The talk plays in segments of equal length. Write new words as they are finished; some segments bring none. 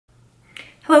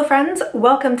Hello friends,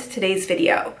 welcome to today's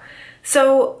video.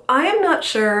 So I am not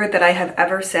sure that I have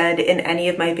ever said in any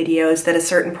of my videos that a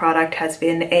certain product has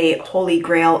been a holy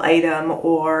grail item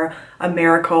or a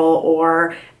miracle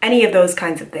or any of those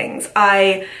kinds of things.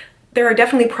 There are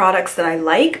definitely products that I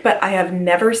like, but I have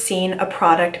never seen a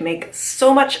product make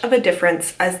so much of a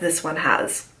difference as this one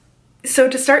has. So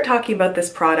to start talking about this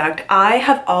product, I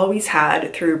have always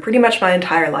had, through pretty much my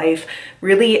entire life,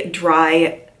 really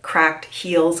dry, cracked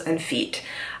heels and feet.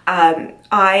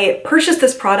 I purchased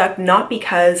this product not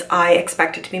because I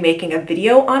expected to be making a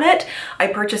video on it. I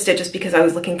purchased it just because I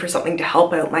was looking for something to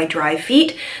help out my dry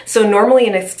feet. So normally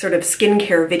in a sort of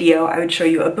skincare video, I would show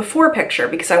you a before picture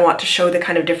because I want to show the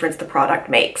kind of difference the product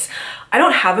makes. I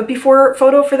don't have a before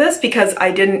photo for this because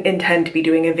I didn't intend to be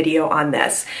doing a video on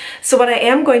this. So what I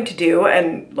am going to do,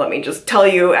 and let me just tell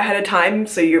you ahead of time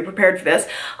so you're prepared for this,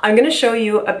 I'm going to show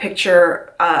you a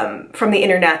picture from the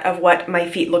internet of what my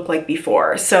feet look like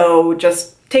before. So just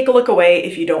take a look away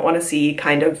if you don't want to see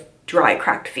kind of dry,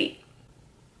 cracked feet.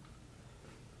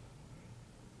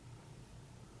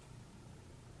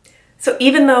 So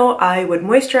even though I would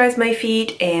moisturize my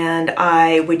feet and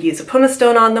I would use a pumice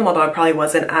stone on them, although I probably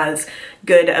wasn't as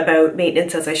good about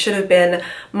maintenance as I should have been,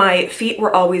 my feet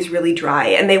were always really dry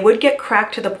and they would get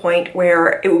cracked to the point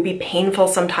where it would be painful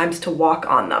sometimes to walk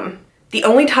on them. The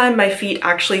only time my feet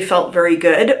actually felt very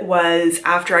good was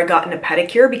after I got in a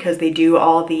pedicure because they do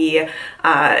all the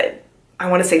I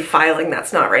want to say filing,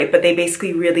 that's not right, but they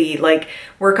basically really like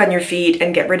work on your feet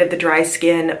and get rid of the dry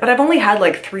skin. But I've only had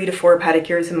like 3 to 4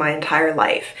 pedicures in my entire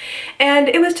life. And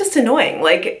it was just annoying.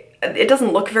 Like, it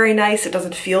doesn't look very nice. It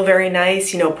doesn't feel very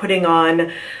nice, you know, putting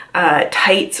on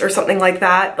tights or something like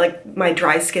that. Like my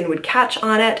dry skin would catch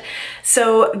on it.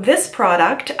 So this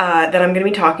product that I'm going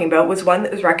to be talking about was one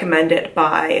that was recommended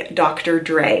by Dr.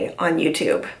 Dre on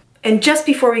YouTube. And just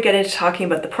before we get into talking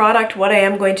about the product, what I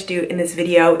am going to do in this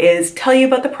video is tell you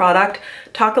about the product,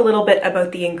 talk a little bit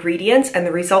about the ingredients and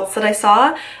the results that I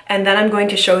saw, and then I'm going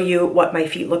to show you what my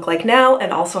feet look like now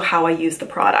and also how I use the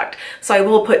product. So I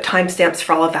will put timestamps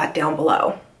for all of that down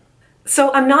below.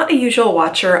 So I'm not a usual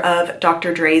watcher of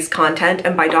Dr. Dre's content,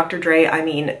 and by Dr. Dre I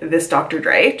mean this Dr.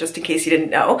 Dre, just in case you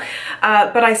didn't know.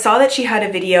 But I saw that she had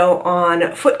a video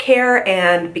on foot care,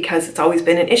 and because it's always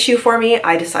been an issue for me,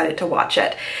 I decided to watch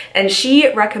it. And she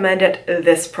recommended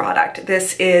this product.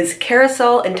 This is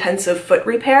Carousel Intensive Foot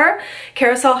Repair.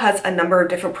 Carousel has a number of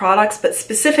different products, but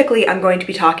specifically I'm going to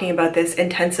be talking about this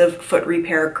Intensive Foot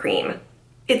Repair Cream.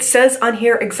 It says on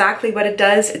here exactly what it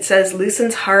does. It says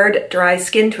loosens hard, dry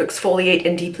skin to exfoliate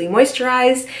and deeply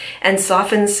moisturize, and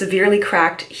softens severely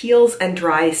cracked heels and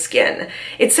dry skin.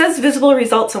 It says visible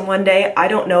results in 1 day. I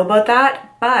don't know about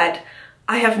that, but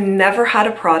I have never had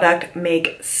a product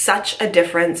make such a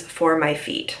difference for my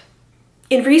feet.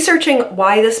 In researching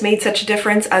why this made such a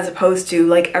difference as opposed to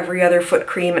like every other foot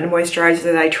cream and moisturizer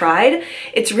that I tried,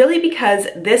 it's really because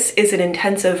this is an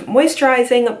intensive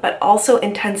moisturizing but also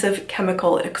intensive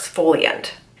chemical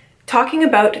exfoliant. Talking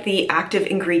about the active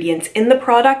ingredients in the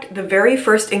product, the very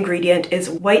first ingredient is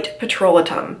white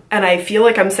petrolatum. And I feel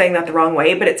like I'm saying that the wrong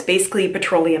way, but it's basically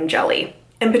petroleum jelly.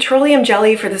 And petroleum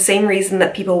jelly, for the same reason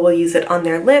that people will use it on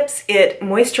their lips, it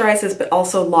moisturizes but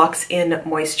also locks in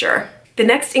moisture. The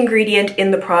next ingredient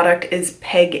in the product is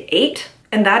PEG 8,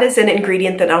 and that is an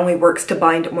ingredient that not only works to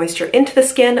bind moisture into the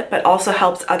skin, but also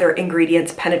helps other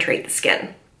ingredients penetrate the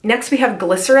skin. Next we have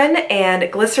glycerin,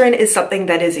 and glycerin is something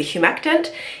that is a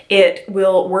humectant. It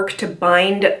will work to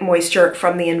bind moisture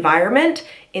from the environment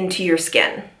into your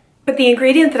skin. But the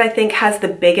ingredient that I think has the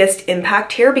biggest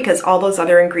impact here, because all those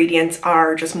other ingredients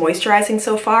are just moisturizing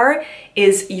so far,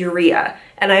 is urea.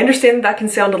 And I understand that can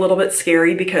sound a little bit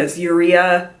scary because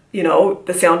urea, you know,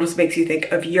 the sound just makes you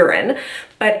think of urine,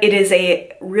 but it is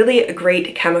a really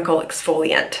great chemical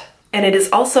exfoliant. And it is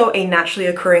also a naturally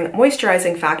occurring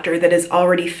moisturizing factor that is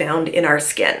already found in our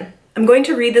skin. I'm going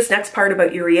to read this next part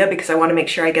about urea because I want to make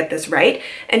sure I get this right.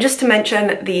 And just to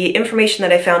mention, the information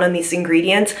that I found on these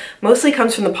ingredients mostly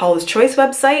comes from the Paula's Choice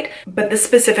website, but this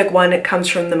specific one comes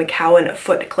from the McCowan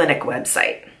Foot Clinic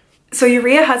website. So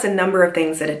urea has a number of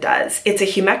things that it does. It's a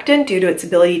humectant due to its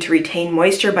ability to retain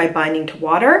moisture by binding to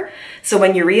water. So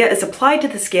when urea is applied to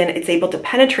the skin, it's able to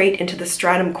penetrate into the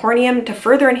stratum corneum to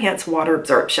further enhance water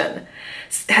absorption.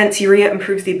 Hence, urea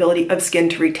improves the ability of skin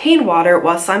to retain water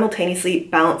while simultaneously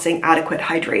balancing adequate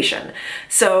hydration.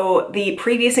 So the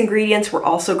previous ingredients were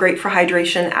also great for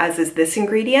hydration, as is this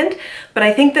ingredient, but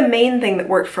I think the main thing that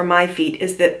worked for my feet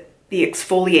is that the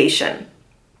exfoliation.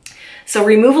 So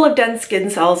removal of dead skin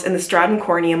cells in the stratum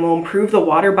corneum will improve the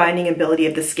water binding ability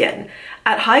of the skin.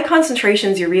 At high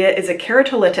concentrations, urea is a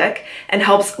keratolytic and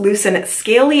helps loosen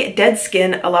scaly dead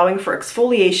skin, allowing for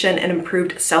exfoliation and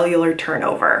improved cellular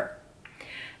turnover.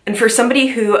 And for somebody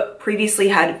who previously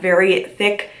had very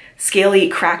thick, scaly,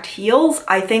 cracked heels,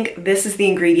 I think this is the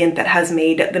ingredient that has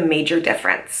made the major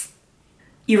difference.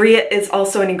 Urea is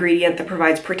also an ingredient that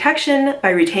provides protection by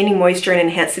retaining moisture and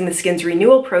enhancing the skin's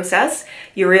renewal process.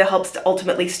 Urea helps to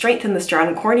ultimately strengthen the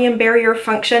stratum corneum barrier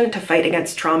function to fight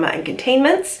against trauma and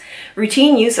containments.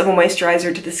 Routine use of a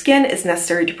moisturizer to the skin is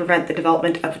necessary to prevent the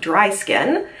development of dry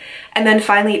skin. And then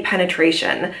finally,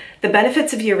 penetration. The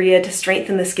benefits of urea to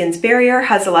strengthen the skin's barrier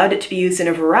has allowed it to be used in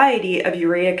a variety of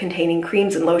urea-containing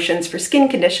creams and lotions for skin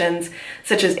conditions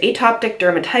such as atopic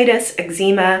dermatitis,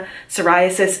 eczema,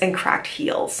 psoriasis, and cracked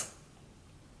heels.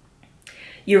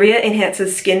 Urea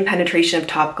enhances skin penetration of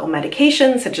topical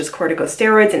medications such as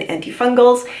corticosteroids and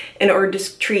antifungals in order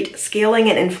to treat scaling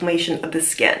and inflammation of the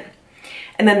skin.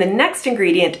 And then the next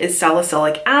ingredient is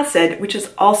salicylic acid, which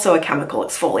is also a chemical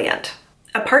exfoliant.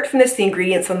 Apart from this, the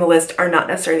ingredients on the list are not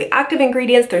necessarily active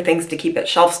ingredients. They're things to keep it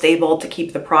shelf stable, to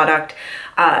keep the product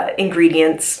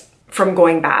ingredients from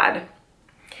going bad.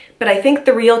 But I think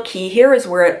the real key here is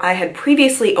where I had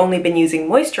previously only been using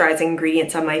moisturizing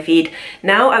ingredients on my feet.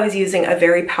 Now I was using a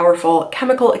very powerful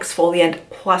chemical exfoliant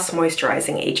plus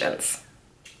moisturizing agents.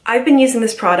 I've been using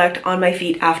this product on my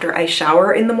feet after I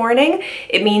shower in the morning.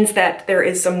 It means that there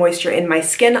is some moisture in my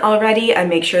skin already. I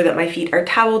make sure that my feet are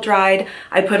towel dried.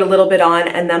 I put a little bit on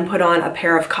and then put on a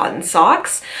pair of cotton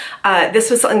socks.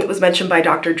 This was something that was mentioned by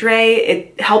Dr. Dre.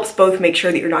 It helps both make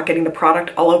sure that you're not getting the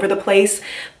product all over the place,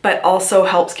 but also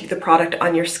helps keep the product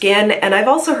on your skin. And I've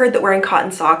also heard that wearing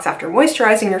cotton socks after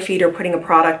moisturizing your feet or putting a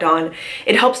product on,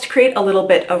 it helps to create a little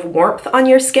bit of warmth on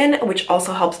your skin, which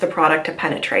also helps the product to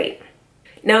penetrate.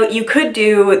 Now, you could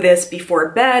do this before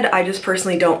bed. I just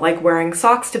personally don't like wearing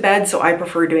socks to bed, so I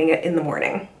prefer doing it in the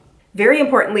morning. Very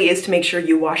importantly is to make sure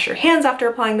you wash your hands after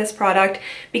applying this product.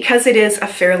 Because it is a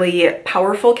fairly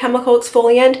powerful chemical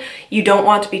exfoliant, you don't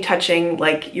want to be touching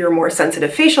like your more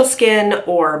sensitive facial skin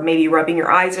or maybe rubbing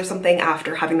your eyes or something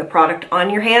after having the product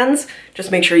on your hands. Just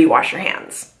make sure you wash your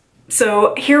hands.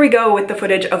 So here we go with the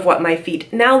footage of what my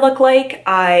feet now look like.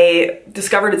 I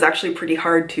discovered it's actually pretty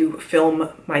hard to film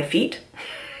my feet,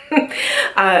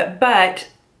 but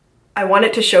I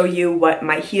wanted to show you what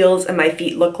my heels and my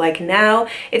feet look like now.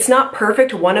 It's not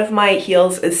perfect. One of my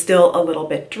heels is still a little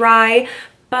bit dry,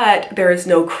 but there is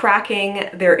no cracking.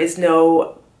 There is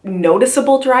no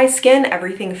noticeable dry skin.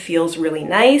 Everything feels really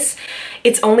nice.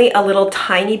 It's only a little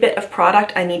tiny bit of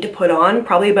product I need to put on,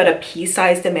 probably about a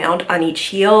pea-sized amount on each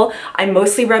heel. I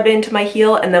mostly rub it into my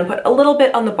heel and then put a little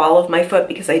bit on the ball of my foot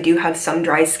because I do have some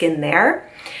dry skin there.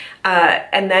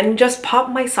 And then just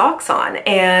pop my socks on,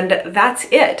 and that's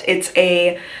it. It's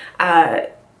a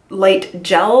light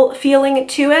gel feeling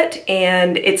to it,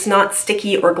 and it's not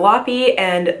sticky or gloppy,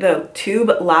 and the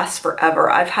tube lasts forever.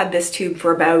 I've had this tube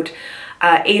for about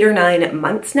 8 or 9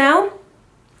 months now,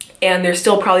 and there's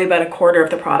still probably about a quarter of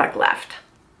the product left.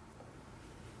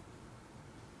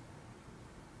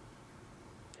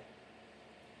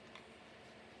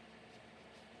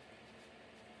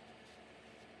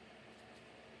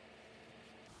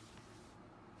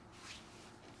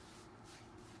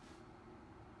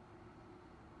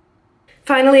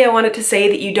 Finally, I wanted to say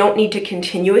that you don't need to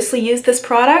continuously use this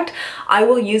product. I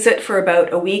will use it for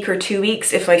about a week or 2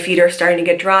 weeks if my feet are starting to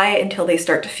get dry until they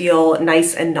start to feel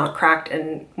nice and not cracked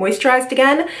and moisturized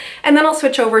again. And then I'll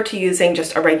switch over to using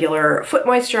just a regular foot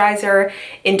moisturizer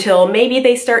until maybe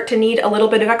they start to need a little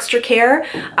bit of extra care.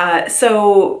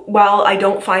 So while I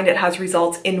don't find it has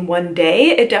results in one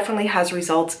day, it definitely has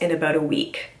results in about a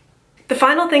week. The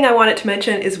final thing I wanted to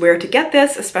mention is where to get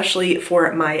this, especially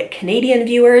for my Canadian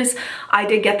viewers. I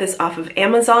did get this off of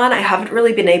Amazon. I haven't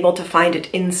really been able to find it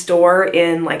in store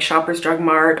in like Shoppers Drug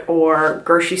Mart or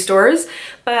grocery stores,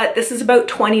 but this is about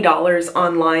 $20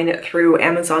 online through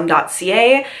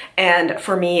Amazon.ca, and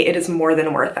for me it is more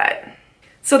than worth it.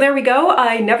 So there we go.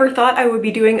 I never thought I would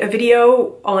be doing a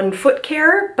video on foot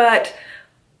care, but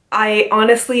I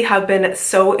honestly have been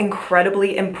so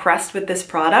incredibly impressed with this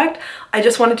product. I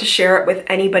just wanted to share it with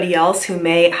anybody else who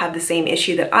may have the same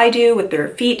issue that I do with their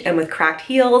feet and with cracked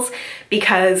heels,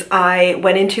 because I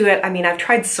went into it, I mean, I've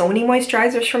tried so many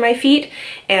moisturizers for my feet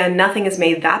and nothing has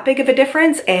made that big of a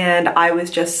difference, and I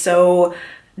was just so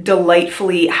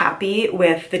delightfully happy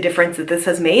with the difference that this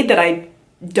has made that I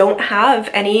don't have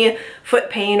any foot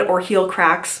pain or heel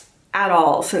cracks at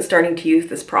all since starting to use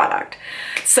this product.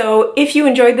 So if you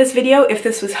enjoyed this video, if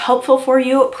this was helpful for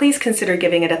you, please consider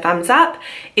giving it a thumbs up.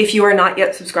 If you are not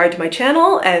yet subscribed to my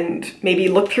channel and maybe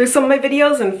look through some of my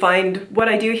videos and find what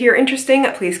I do here interesting,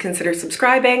 please consider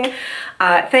subscribing.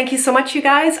 Thank you so much, you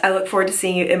guys. I look forward to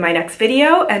seeing you in my next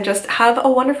video, and just have a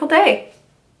wonderful day.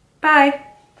 Bye.